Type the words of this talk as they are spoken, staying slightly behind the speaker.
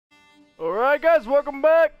Alright guys, welcome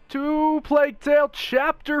back to Plague Tale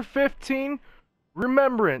Chapter 15,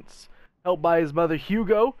 Remembrance. Helped by his mother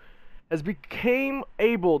Hugo, has became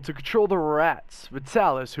able to control the rats.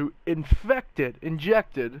 Vitalis, who injected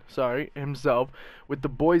himself with the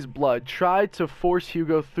boy's blood, tried to force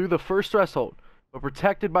Hugo through the first threshold, but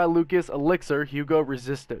protected by Lucas' elixir, Hugo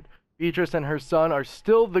resisted. Beatrice and her son are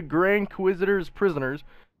still the Grand Inquisitor's prisoners,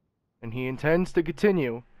 and he intends to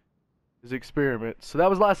continue his experiment. So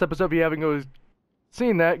that was last episode. If you haven't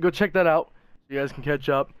seen that, go check that out so you guys can catch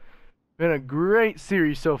up. Been a great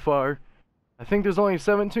series so far. I think there's only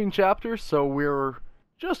 17 chapters, so we're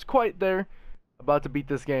just quite there. About to beat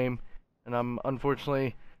this game, and I'm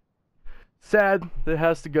unfortunately sad that it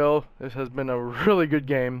has to go. This has been a really good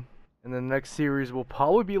game, and the next series will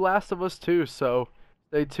probably be Last of Us 2, so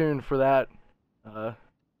stay tuned for that.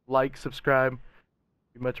 Like, subscribe,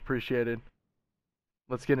 be much appreciated.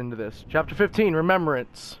 Let's get into this. Chapter 15,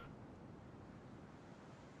 Remembrance.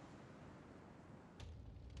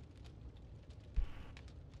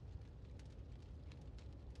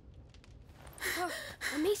 Oh,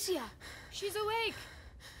 Amicia! She's awake!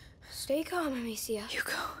 Stay calm, Amicia.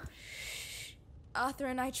 Hugo. Shh. Arthur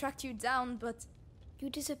and I tracked you down, but... You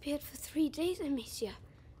disappeared for 3 days, Amicia.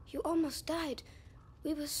 You almost died.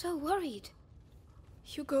 We were so worried.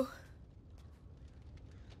 Hugo.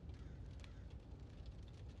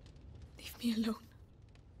 Leave me alone.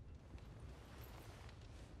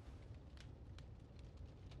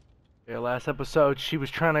 Yeah, last episode, she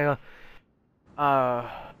was trying to,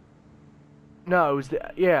 no, it was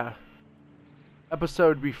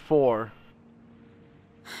episode before.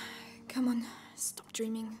 Come on, stop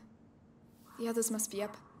dreaming. The others must be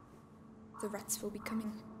up. The rats will be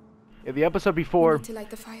coming. Yeah, the episode before, We need to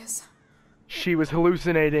light the fires. she was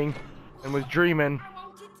hallucinating and was dreaming. I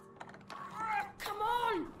want it. Come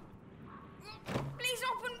on! Please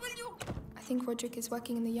open, will you? I think Roderick is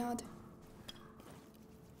working in the yard.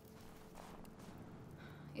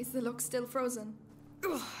 Is the lock still frozen?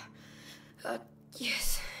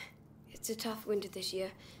 Yes. It's a tough winter this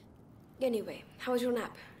year. Anyway, how was your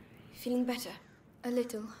nap? Feeling better? A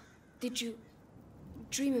little. Did you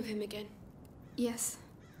dream of him again? Yes.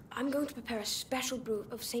 I'm going to prepare a special brew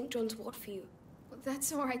of St. John's wort for you.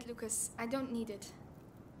 That's all right, Lucas. I don't need it.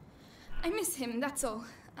 I miss him, that's all.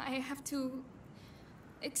 I have to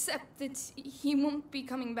accept that he won't be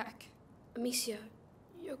coming back. Amicia,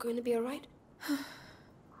 you're going to be all right?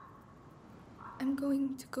 I'm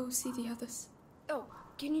going to go see the others. Oh,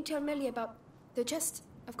 can you tell Melly about... The chest,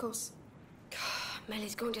 of course.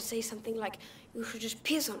 Melly's going to say something like, you should just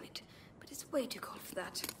piss on it. But it's way too cold for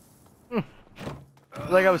that.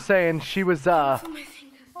 Like I was saying, she was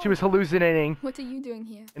hallucinating What are you doing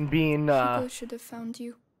here? and being Hugo should have found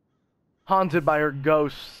you. haunted by her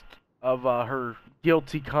ghost of her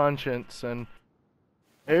guilty conscience. And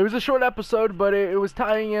it was a short episode, but it was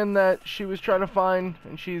tying in that she was trying to find,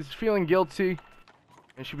 and she's feeling guilty,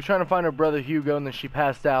 and she was trying to find her brother Hugo, and then she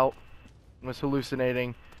passed out and was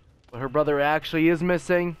hallucinating. But her brother actually is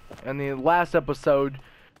missing. And the last episode,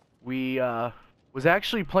 we was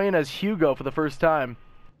actually playing as Hugo for the first time.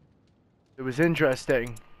 It was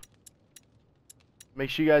interesting. Make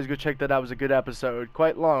sure you guys go check that out. It was a good episode.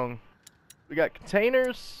 Quite long. We got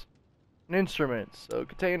containers and instruments. So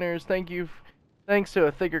containers, thanks to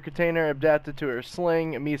a thicker container adapted to her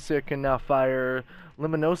sling, Amicia can now fire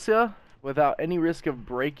Luminosa without any risk of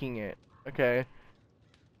breaking it. Okay.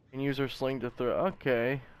 Can use her sling to throw.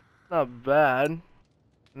 Okay. Not bad.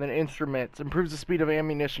 And then instruments. Improves the speed of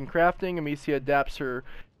ammunition crafting. Amicia adapts her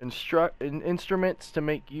instruments to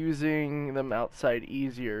make using them outside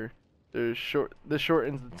easier. This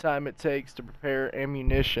shortens the time it takes to prepare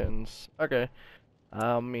ammunitions. Okay.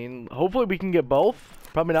 I mean, hopefully we can get both.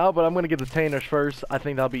 Probably not, but I'm going to get the containers first. I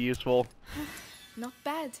think that'll be useful. Not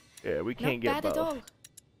bad. Yeah, we can't get both. Not bad at all.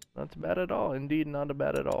 Not bad at all. Indeed, not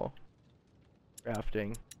bad at all.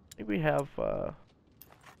 Crafting. I think we have,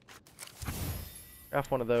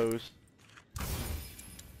 craft one of those.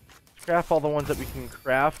 Craft all the ones that we can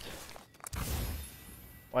craft.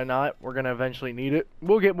 Why not? We're gonna eventually need it.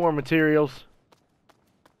 We'll get more materials.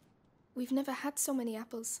 We've never had so many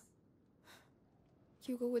apples.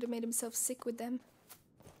 Hugo would have made himself sick with them.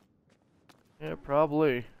 Yeah,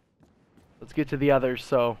 probably. Let's get to the others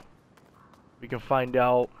so we can find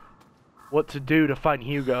out what to do to find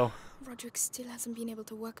Hugo. Roderick still hasn't been able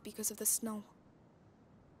to work because of the snow.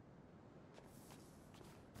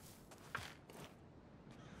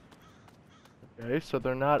 Okay, so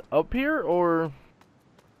they're not up here, or...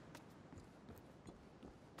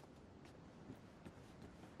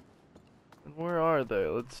 Where are they?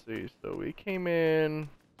 Let's see. So we came in...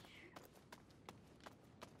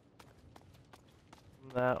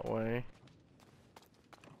 that way.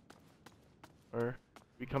 Or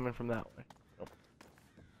we coming from that way? Nope.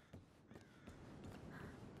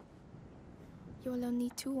 You'll only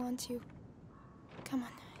two, aren't you? Come on,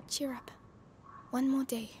 cheer up. One more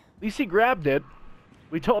day. At least he grabbed it.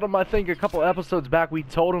 We told him, I think a couple episodes back, we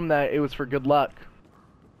told him that it was for good luck.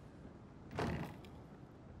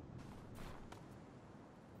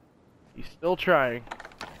 He's still trying.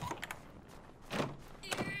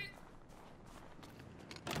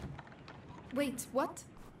 Wait, what?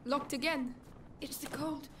 Locked again? It's the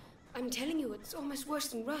cold. I'm telling you, it's almost worse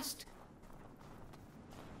than rust.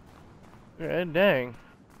 Yeah, dang.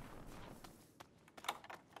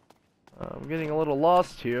 I'm getting a little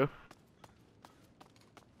lost here.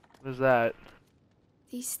 What is that?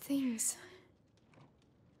 These things.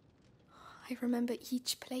 I remember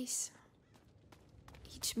each place.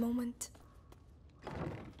 Each moment.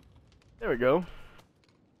 There we go.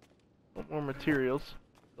 More materials.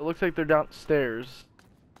 It looks like they're downstairs.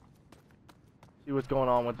 See what's going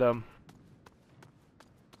on with them.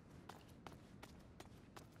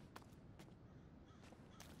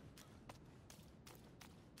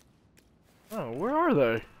 Oh, where are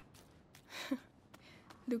they?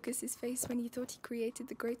 Lucas's face when he thought he created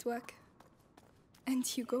the great work. And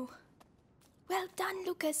Hugo. Well done,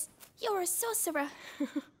 Lucas. You're a sorcerer.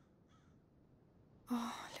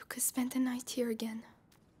 Oh, Lucas spent the night here again.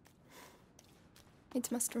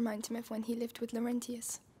 It must remind him of when he lived with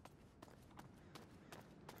Laurentius.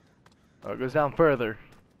 Oh, it goes down further.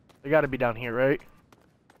 They gotta be down here, right?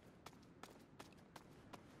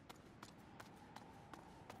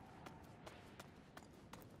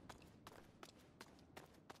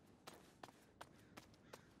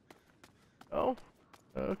 Oh,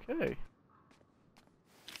 okay.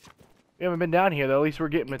 We haven't been down here though, at least we're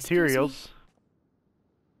getting materials.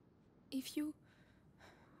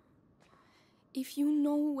 If you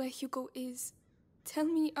know where Hugo is, tell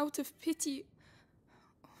me out of pity.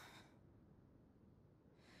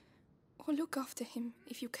 Or look after him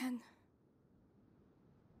if you can.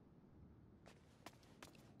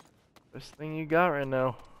 Best thing you got right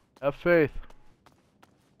now. Have faith.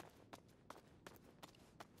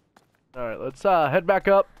 Alright, let's head back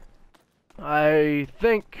up. I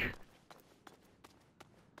think...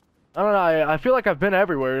 I don't know, I feel like I've been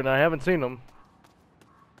everywhere and I haven't seen them.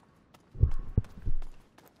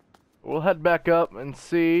 We'll head back up and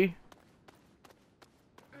see.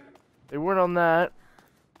 They weren't on that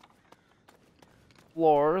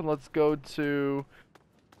floor. Let's go to...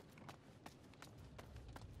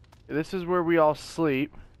 This is where we all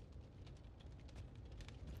sleep.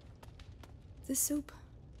 The soup.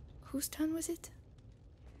 Whose turn was it?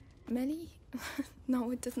 Melly?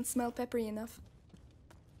 No, it doesn't smell peppery enough.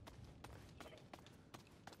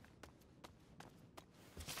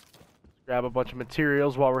 Grab a bunch of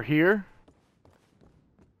materials while we're here.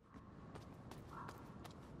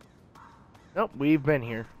 Nope, we've been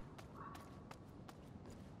here.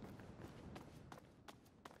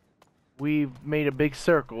 We've made a big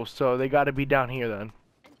circle, so they gotta be down here then.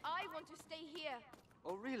 And I want to stay here.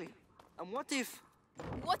 Oh, really? And what if...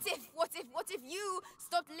 What if you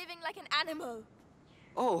stopped living like an animal?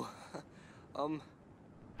 Oh,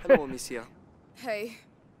 hello, Amicia. Hey.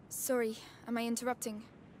 Sorry, am I interrupting?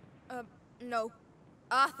 No.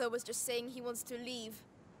 Arthur was just saying he wants to leave.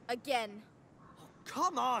 Again. Oh,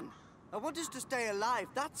 come on! I want us to stay alive,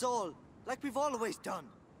 that's all. Like we've always done.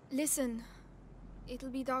 Listen, it'll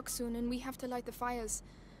be dark soon and we have to light the fires.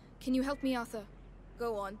 Can you help me, Arthur?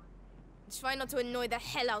 Go on. Try not to annoy the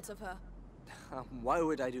hell out of her. Why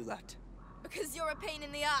would I do that? Because you're a pain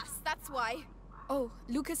in the ass, that's why. Oh,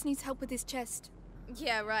 Lucas needs help with his chest.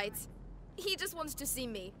 Yeah, right. He just wants to see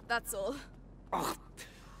me, that's all. Oh.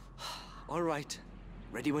 All right.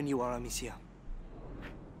 Ready when you are, Amicia.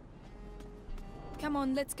 Come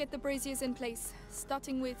on, let's get the braziers in place.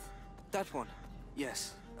 Starting with... That one.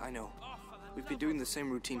 Yes, I know. We've been doing the same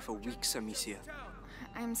routine for weeks, Amicia.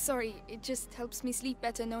 I'm sorry, it just helps me sleep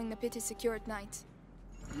better knowing the pit is secure at night.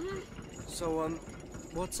 So,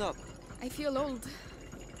 what's up? I feel old.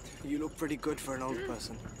 You look pretty good for an old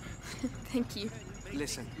person. Thank you.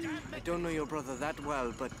 Listen, I don't know your brother that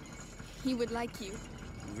well, but... He would like you.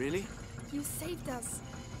 Really? You saved us.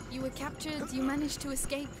 You were captured, you managed to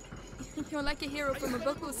escape. You're like a hero from a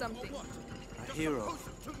book or something. A hero?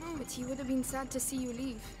 But he would have been sad to see you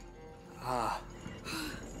leave. Ah.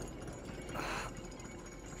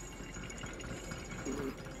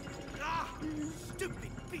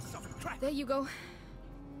 Stupid piece of crap! There you go.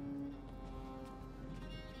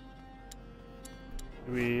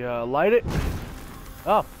 Do we light it?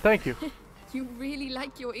 Oh, thank you. You really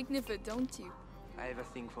like your Ignifer, don't you? I have a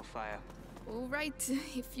thing for fire. All right,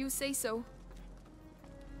 if you say so.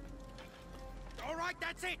 All right,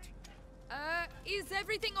 that's it. Is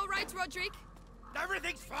everything all right, Roderick?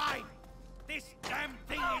 Everything's fine. This damn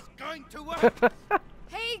thing is going to work.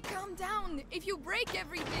 Hey, calm down. If you break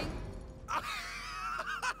everything...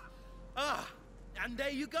 And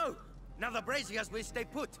there you go. Now the braziers will stay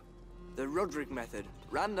put. The Roderick method.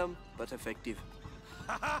 Random, but effective.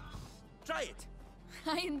 Try it.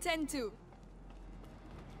 I intend to.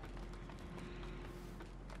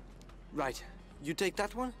 Right. You take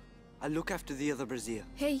that one. I'll look after the other brazier.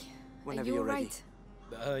 Hey, Whenever are you you're all ready.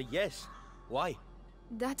 right? Yes. Why?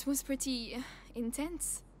 That was pretty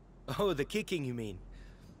intense. Oh, the kicking, you mean?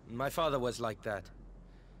 My father was like that.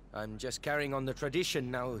 I'm just carrying on the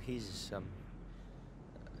tradition now. He's,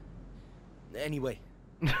 Anyway.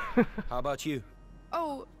 How about you?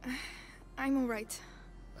 Oh, I'm all right.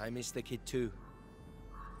 I miss the kid too.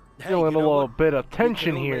 Hey, Feeling you a know little what? bit of We can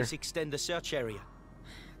tension here. always extend the search area.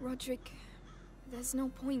 Roderick, there's no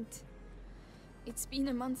point. It's been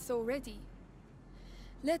a month already.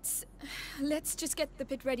 Let's just get the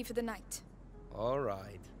pit ready for the night. All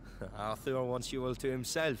right. Arthur wants you all to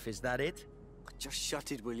himself, is that it? Just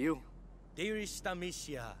shut it, will you? Dearest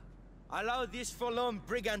Amicia, allow this forlorn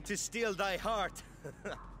brigand to steal thy heart.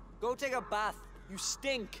 Go take a bath. You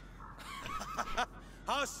stink.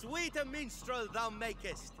 How sweet a minstrel thou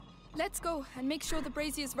makest. Let's go and make sure the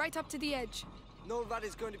brazier's right up to the edge. No rat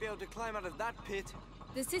is going to be able to climb out of that pit.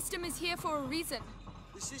 The system is here for a reason.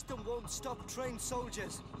 The system won't stop trained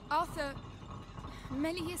soldiers. Arthur,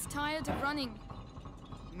 Melly is tired of running.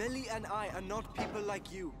 Melly and I are not people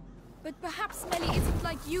like you. But perhaps Melly isn't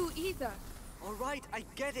like you either. All right, I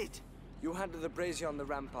get it. You handle the brazier on the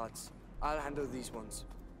ramparts. I'll handle these ones.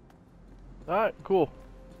 Alright, cool.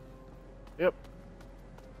 Yep.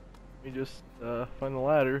 Let me just find the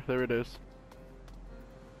ladder. There it is.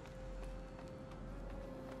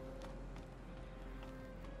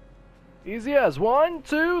 Easy as 1,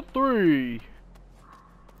 2, 3.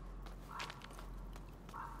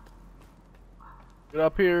 Get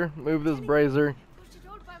up here, move this brazier,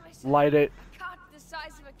 light it. Cut the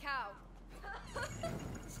size of a cow.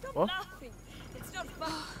 Stop What? laughing. It's not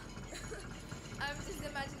fun. I'm just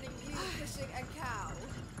imagining you pushing a cow.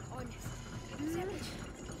 Honest. It was savage.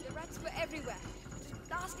 The rats were everywhere.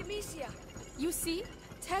 Just ask Amicia. You see?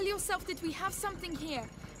 Tell yourself that we have something here,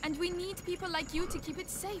 and we need people like you to keep it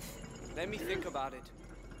safe. Let me think about it.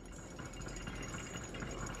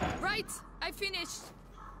 Right, I finished.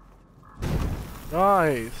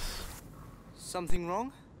 Nice. Something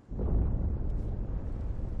wrong?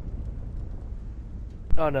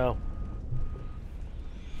 Oh no.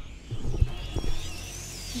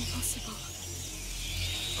 Impossible.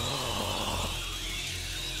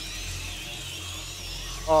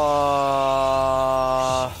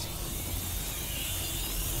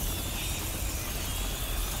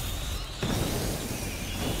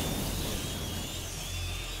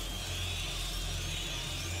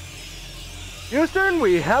 Houston,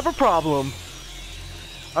 we have a problem.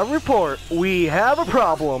 A report. We have a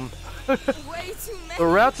problem. Way too many. The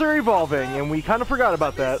rats are evolving, and we kind of forgot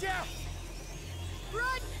about that.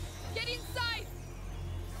 Run! Get inside!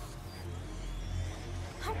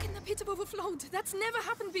 How can the pit have overflowed? That's never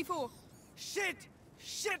happened before. Shit!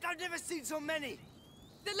 Shit, I've never seen so many!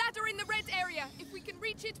 The ladder in the red area. If we can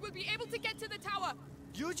reach it, we'll be able to get to the tower.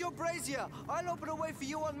 Use your brazier! I'll open a way for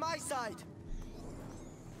you on my side!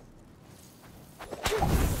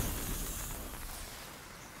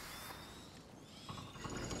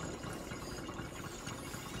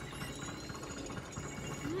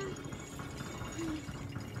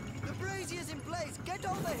 The brazier's in place! Get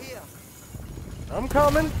over here! I'm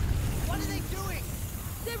coming. What are they doing?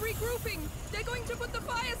 They're regrouping. They're going to put the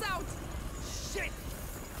fires out. Shit!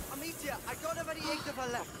 Amicia, I don't have any ink of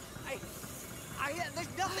her left.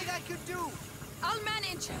 There's nothing I can do! I'll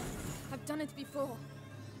manage. I've done it before.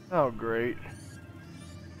 Oh, great.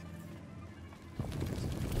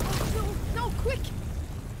 Oh, no, no, quick!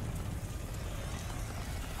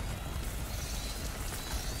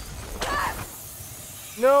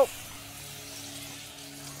 Nope.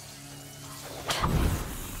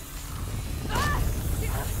 Ah!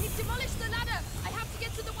 He demolished the ladder. I have to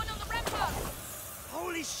get to the one on the rampart.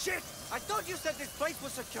 Holy shit! I thought you said this place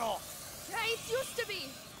was secure! Yeah, it used to be.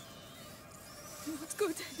 Not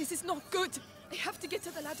good. This is not good. I have to get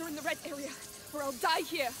to the ladder in the red area, or I'll die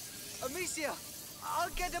here. Amicia, I'll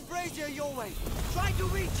get a brazier your way. Try to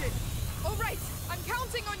reach it. All right, I'm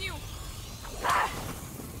counting on you.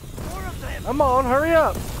 More of them. Come on, hurry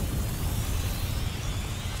up.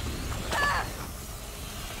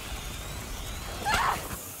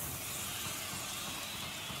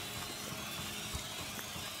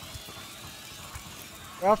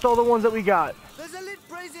 After all the ones that we got. There's a lit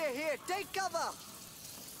brazier here. Take cover.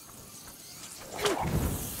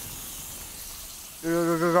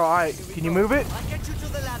 Go. Alright, can you move it? I'll get you to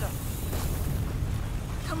the ladder.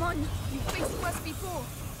 Come on, you've faced worse before.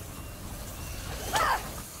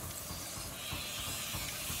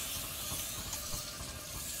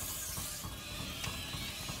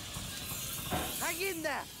 Hang in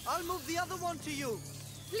there. I'll move the other one to you.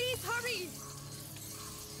 Please hurry!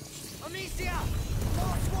 Amicia!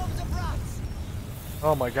 More swarms of rats!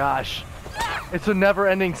 Oh my gosh. It's a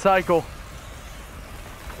never-ending cycle.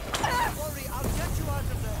 Don't worry, I'll get you out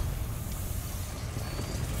of there.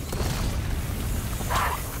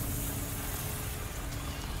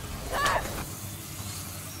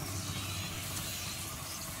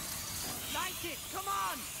 Light it! Come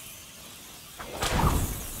on!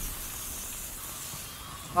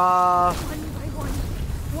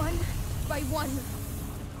 One by one.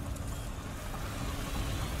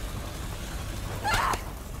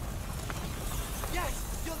 Yes,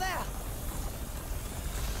 you're there!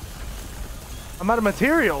 I'm out of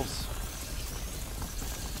materials.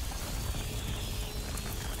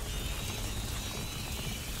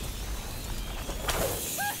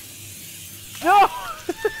 No!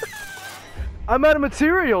 I'm out of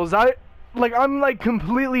materials. I'm like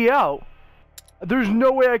completely out. There's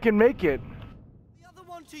no way I can make it. The other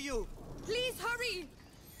one to you! Please hurry!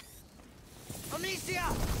 Amicia!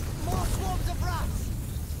 More swarms of rats!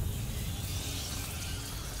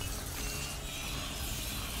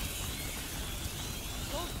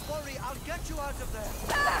 Don't worry, I'll get you out of there.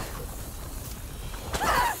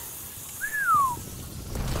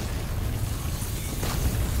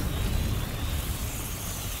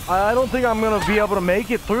 I don't think I'm gonna be able to make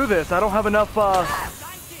it through this. I don't have enough, Light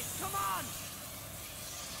it! Come on!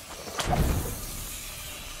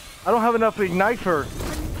 I don't have enough igniter.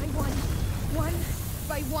 One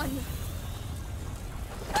by one.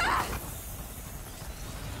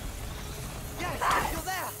 Yes, you're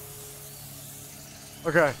there!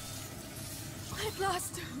 Okay. At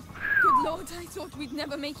last. Good Lord, I thought we'd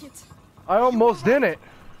never make it. I almost didn't.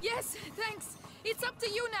 Yes, thanks. It's up to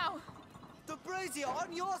you now. The brazier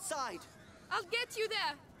on your side! I'll get you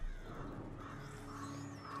there.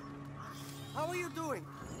 How are you doing?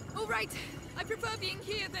 All right. I prefer being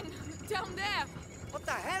here than down there. What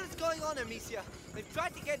the hell is going on, Amicia? They've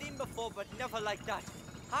tried to get in before, but never like that.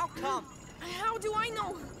 How come? How do I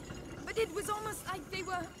know? But it was almost like they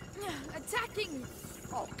were attacking.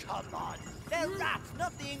 Oh, come on. They're rats,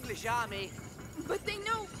 not the English army. But they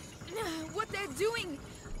know what they're doing.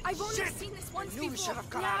 I've only Shit! seen this once I knew we before. should have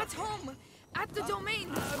got Yeah, out at of here. home. At the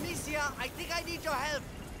domain. Amicia, I think I need your help.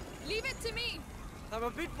 Leave it to me. I'm a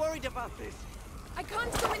bit worried about this. I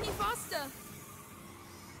can't go any faster.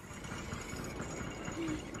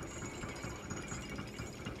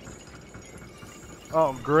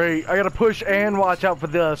 Oh, great. I gotta push and watch out for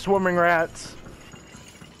the swarming rats.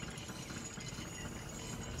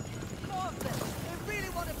 More of them. They really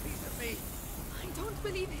want a piece of me. I don't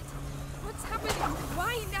believe it. What's happening?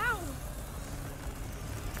 Why now?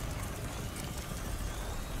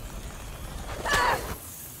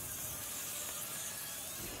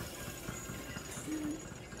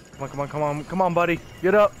 Come on, buddy.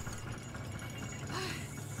 Get up.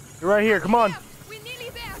 You're right here. Come on. Yeah, we're nearly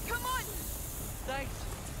there. Come on. Thanks.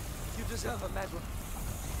 You deserve a medal.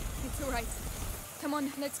 It's all right. Come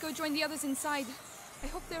on, let's go join the others inside. I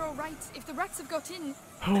hope they're all right. If the rats have got in,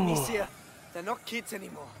 Amicia, they're not kids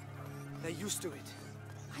anymore. They're used to it.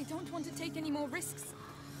 I don't want to take any more risks.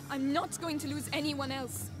 I'm not going to lose anyone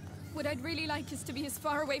else. What I'd really like is to be as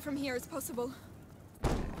far away from here as possible.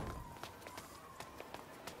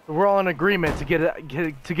 We're all in agreement to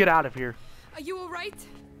get out of here. Are you all right?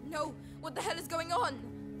 No, what the hell is going on?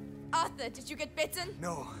 Arthur, did you get bitten?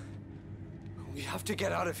 No. We have to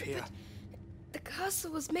get out of here. The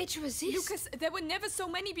castle was made to resist. Lucas, there were never so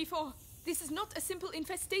many before. This is not a simple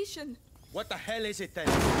infestation. What the hell is it then?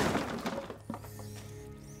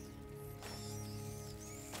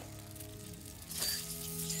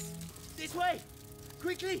 This way!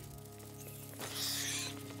 Quickly!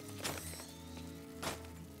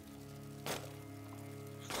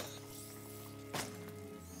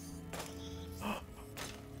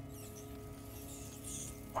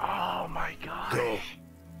 Oh my god. Go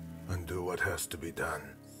and do what has to be done.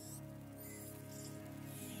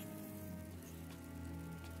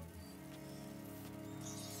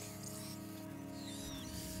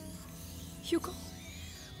 Hugo?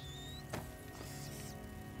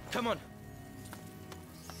 Come on.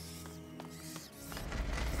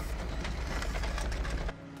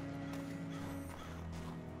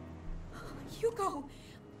 Hugo!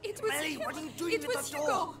 It was Ellie, him. what are you doing It with was the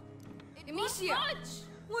Hugo. door? Amicia!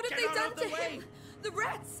 What have Get they out done of the to way. him? The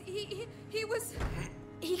rats. He was.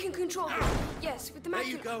 He can control them. Yes, with the There macula.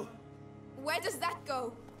 you go. Where does that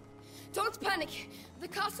go? Don't panic. The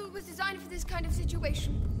castle was designed for this kind of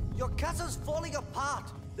situation. Your castle's falling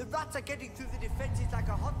apart. The rats are getting through the defenses like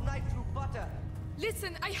a hot knife through butter.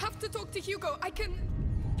 Listen, I have to talk to Hugo. I can.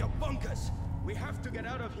 You're bonkers. We have to get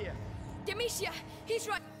out of here. Demetia, he's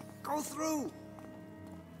right. Go through.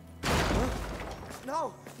 Huh?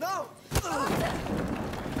 No, no.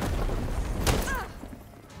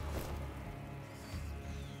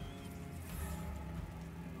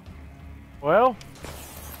 Well,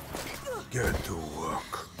 Get to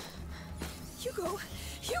work. Hugo!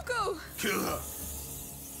 Hugo! Kill her,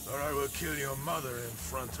 or I will kill your mother in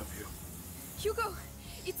front of you. Hugo!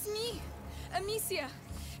 It's me! Amicia!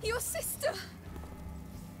 Your sister!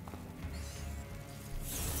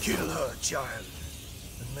 Kill her, child,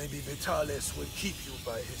 and maybe Vitalis will keep you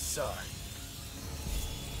by his side.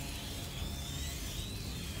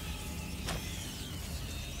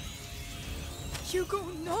 Hugo,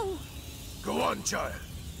 no! Go on, child.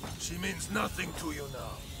 She means nothing to you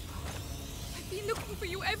now. I've been looking for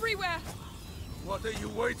you everywhere! What are you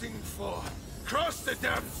waiting for? Cross the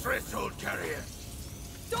damn threshold, carrier!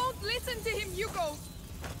 Don't listen to him, Hugo!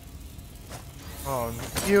 oh,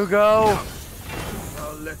 Hugo.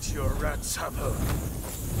 I'll let your rats have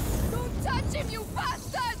her. Don't touch him, you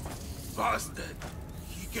bastard! Bastard!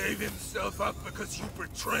 He gave himself up because you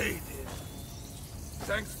betrayed him.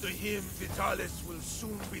 Thanks to him, Vitalis will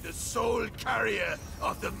soon be the sole carrier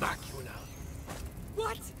of the macula.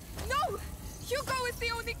 What? No! Hugo is the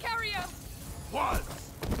only carrier! Was!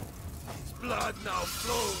 His blood now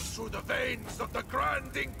flows through the veins of the Grand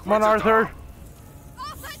Inquisitor! Come on, Arthur.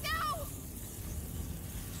 Arthur, no!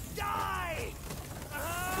 Die!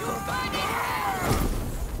 You're burning!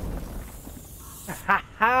 Ha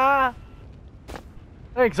ha!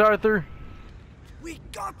 Thanks, Arthur. We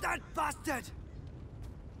got that bastard!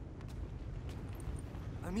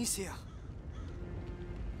 Amicia.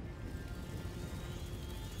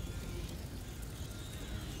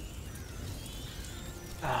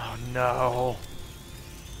 Oh no.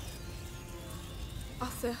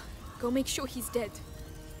 Arthur, go make sure he's dead.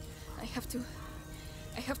 I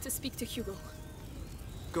have to speak to Hugo.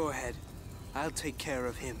 Go ahead. I'll take care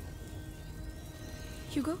of him.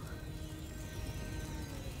 Hugo?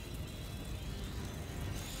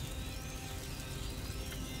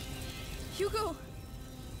 Hugo!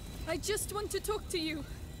 I just want to talk to you.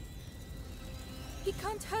 He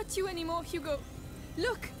can't hurt you anymore, Hugo.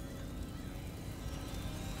 Look!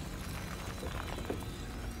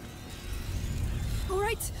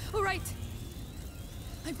 All right.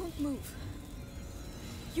 I won't move.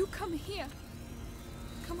 You come here.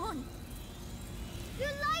 Come on. You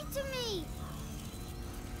lied to me!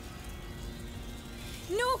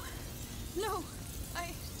 No!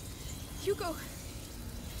 Hugo,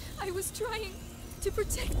 I was trying to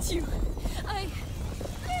protect you.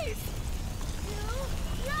 Please! You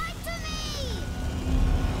lied to me!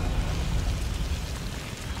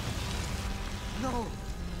 No!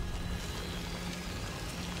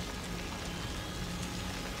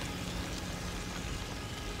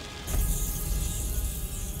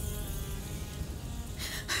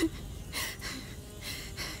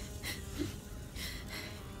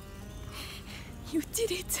 You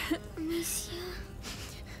did it. Amicia.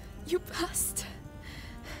 You passed.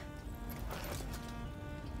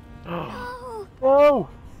 No! Whoa!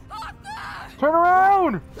 Turn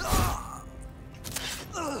around!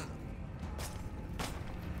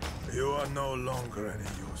 You are no longer any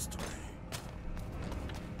use to me.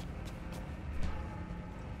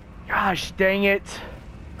 Gosh dang it.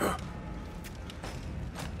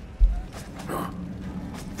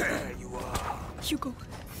 There you are. Hugo,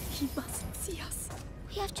 he mustn't see us.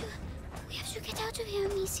 We have to get out of here,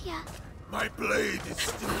 Amicia. My blade is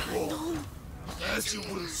still warm. As you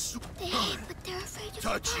will soon They hate, but they're afraid of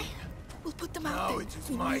touching. fire. We'll put them Now out then. it is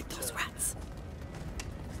We my need those turn. rats.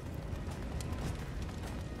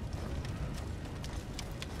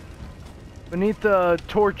 Beneath the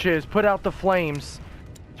torches, put out the flames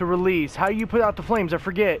to release. How you put out the flames? I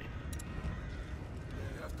forget.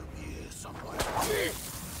 They have to be here somewhere.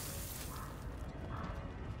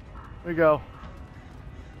 There we go.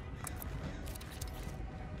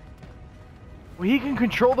 Well, he can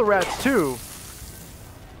control the rats too.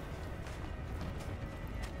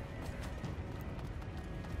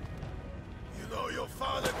 You know your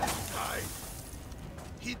father didn't die.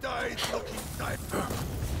 He died looking like...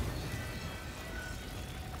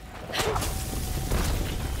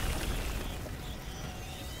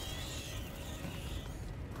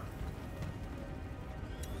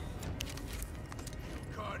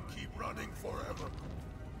 forever.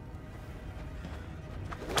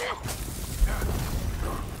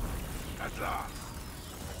 At last.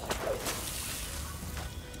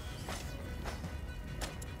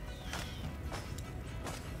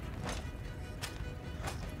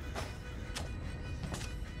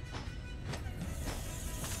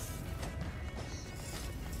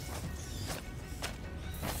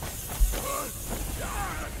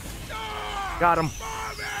 Got him.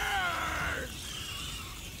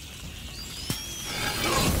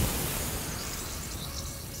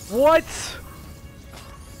 What?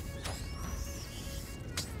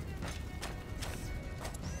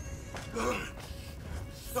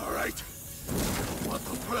 All right. Want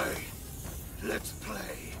to play? Let's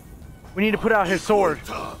play. We need to put out his sword.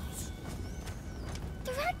 The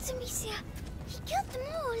rats, Amicia. He killed them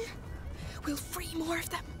all. We'll free more of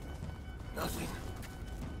them. Nothing.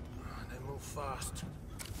 They move fast,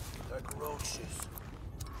 like roaches.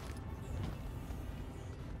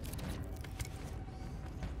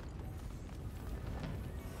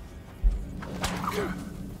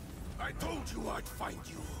 I told you I'd find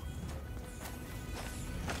you.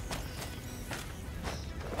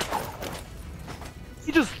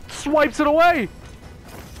 He just swipes it away.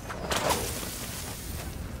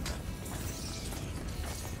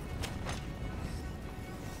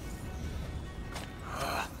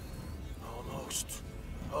 Almost.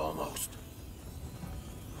 Almost.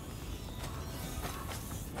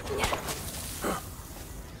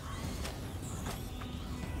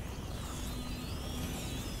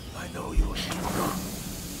 I know you.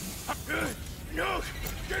 No!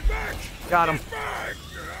 Get back! Got him. Get back!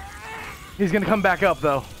 He's gonna come back up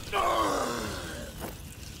though.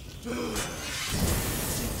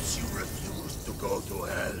 Since you refuse to go to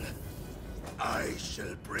hell, I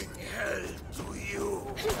shall bring hell to you.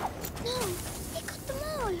 No, he got them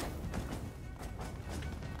all.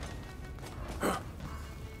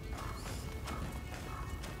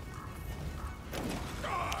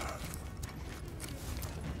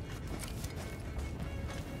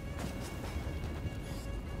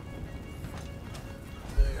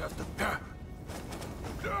 They have to prepare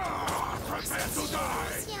to die.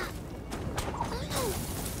 Amicia. Oh no,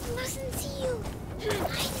 he mustn't see you. Hide,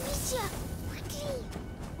 Amicia. Quickly.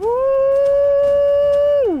 Woo!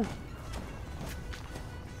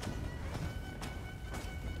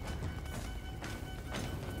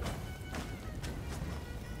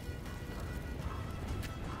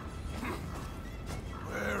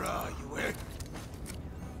 Where are you, Ed?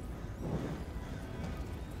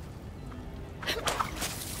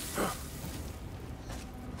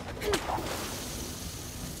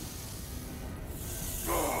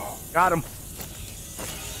 Got him.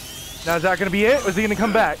 Now is that gonna be it? Or is he gonna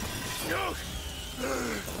come back?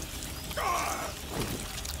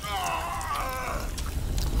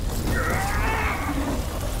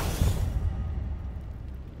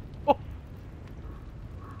 Oh.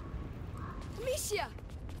 Amicia!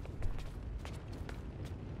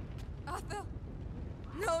 Arthur!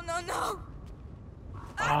 No, no, no!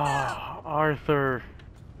 Ah, Arthur.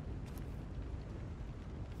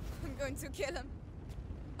 I'm going to kill him.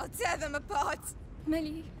 I'll tear them apart.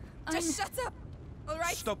 Melly, Just shut up, all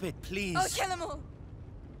right? Stop it, please. I'll kill them all.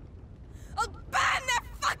 I'll burn their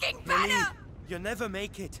fucking Melly, banner! you'll never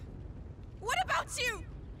make it. What about you?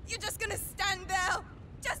 You're just gonna stand there?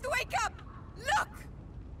 Just wake up! Look!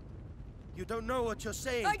 You don't know what you're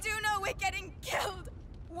saying. I do know we're getting killed.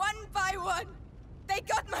 One by one. They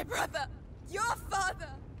got my brother. Your father.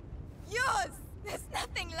 Yours. There's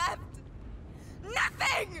nothing left.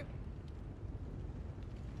 Nothing!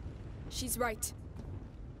 She's right.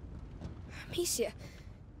 Amicia.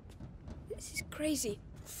 This is crazy.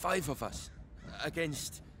 5 of us.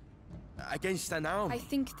 Against an army. I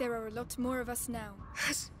think there are a lot more of us now.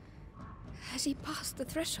 Has he passed the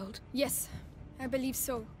threshold? Yes, I believe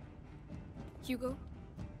so. Hugo,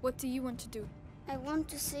 what do you want to do? I want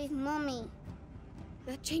to save Mommy.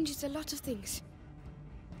 That changes a lot of things.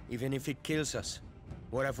 Even if it kills us,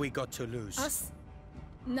 what have we got to lose? Us?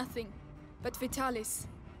 Nothing. But Vitalis.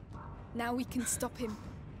 Now we can stop him.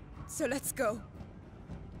 So let's go.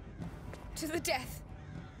 To the death.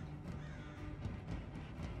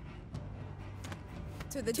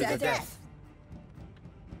 To the death.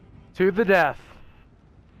 To the death.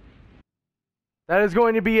 That is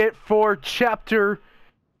going to be it for chapter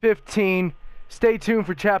 15. Stay tuned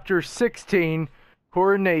for chapter 16,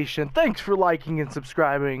 Coronation. Thanks for liking and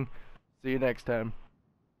subscribing. See you next time.